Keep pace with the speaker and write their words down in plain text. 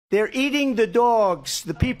They're eating the dogs,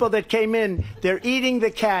 the people that came in. They're eating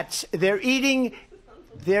the cats. They're eating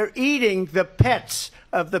the pets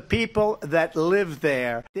of the people that live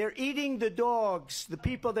there. They're eating the dogs, the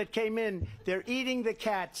people that came in. They're eating the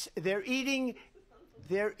cats. They're eating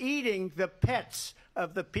the pets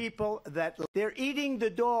of the people that they're eating the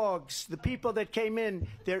dogs, the people that came in.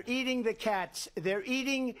 They're eating the cats. They're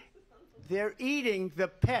eating the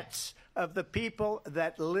pets of the people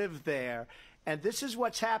that live there. And this is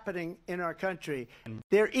what's happening in our country.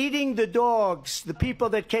 They're eating the dogs, the people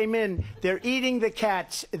that came in. They're eating the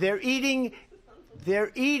cats. They're eating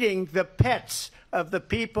the pets of the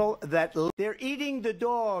people that they're eating the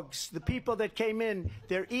dogs, the people that came in.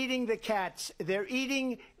 They're eating the cats. They're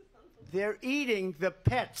eating the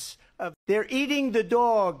pets of they're eating the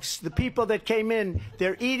dogs, the people that came in.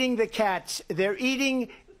 They're eating the cats. They're eating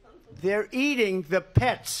the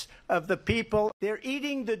pets of the people. They're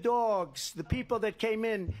eating the dogs, the people that came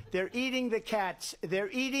in. They're eating the cats. They're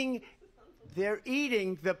eating the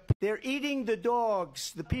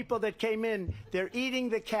dogs, the people that came in. They're eating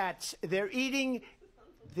the cats. They're eating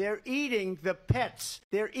the pets.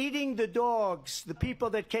 They're eating the dogs, the people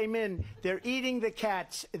that came in. They're eating the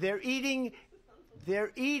cats. They're eating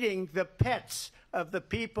the pets of the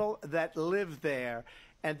people that live there.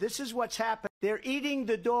 And this is what's happened. They're eating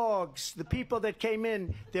the dogs, the people that came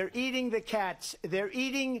in. They're eating the cats. They're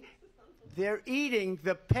eating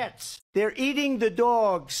the pets. They're eating the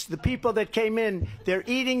dogs, the people that came in. They're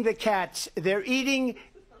eating the cats. They're eating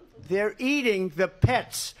the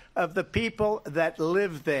pets of the people that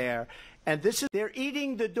live there. And this is they're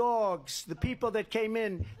eating the dogs, the people that came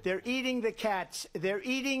in. They're eating the cats. They're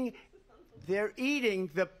eating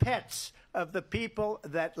the pets of the people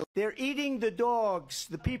that they're eating the dogs,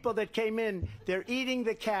 the people that came in. They're eating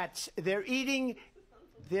the cats. They're eating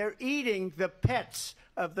the pets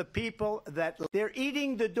of the people that they're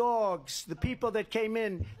eating the dogs, the people that came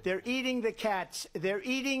in. They're eating the cats. They're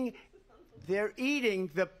eating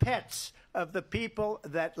the pets of the people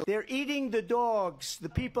that they're eating the dogs, the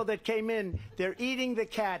people that came in. They're eating the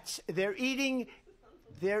cats. They're eating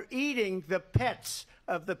the pets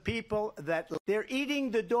of the people that they're eating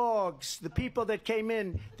the dogs, the people that came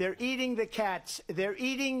in. They're eating the cats. They're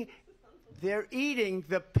eating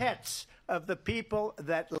the pets of the people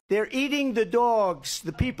that they're eating the dogs,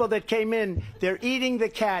 the people that came in. They're eating the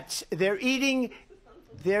cats. They're eating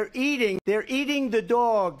the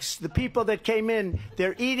dogs, the people that came in.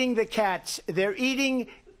 They're eating the cats. They're eating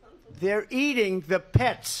the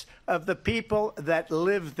pets of the people that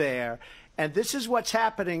live there. And this is what's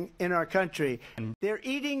happening in our country. They're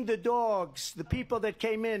eating the dogs, the people that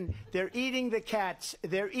came in. They're eating the cats.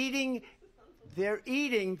 They're eating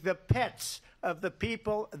the pets of the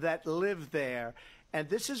people that live there. And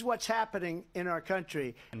this is what's happening in our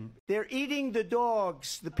country. They're eating the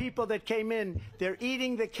dogs, the people that came in. They're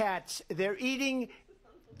eating the cats. They're eating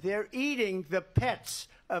the pets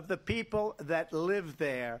of the people that live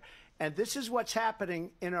there. And this is what's happening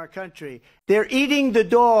in our country. They're eating the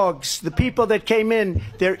dogs, the people that came in.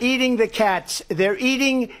 They're eating the cats. They're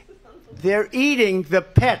eating the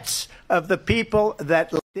pets of the people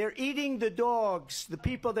that they're eating the dogs, the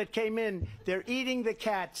people that came in. They're eating the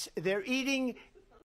cats. They're eating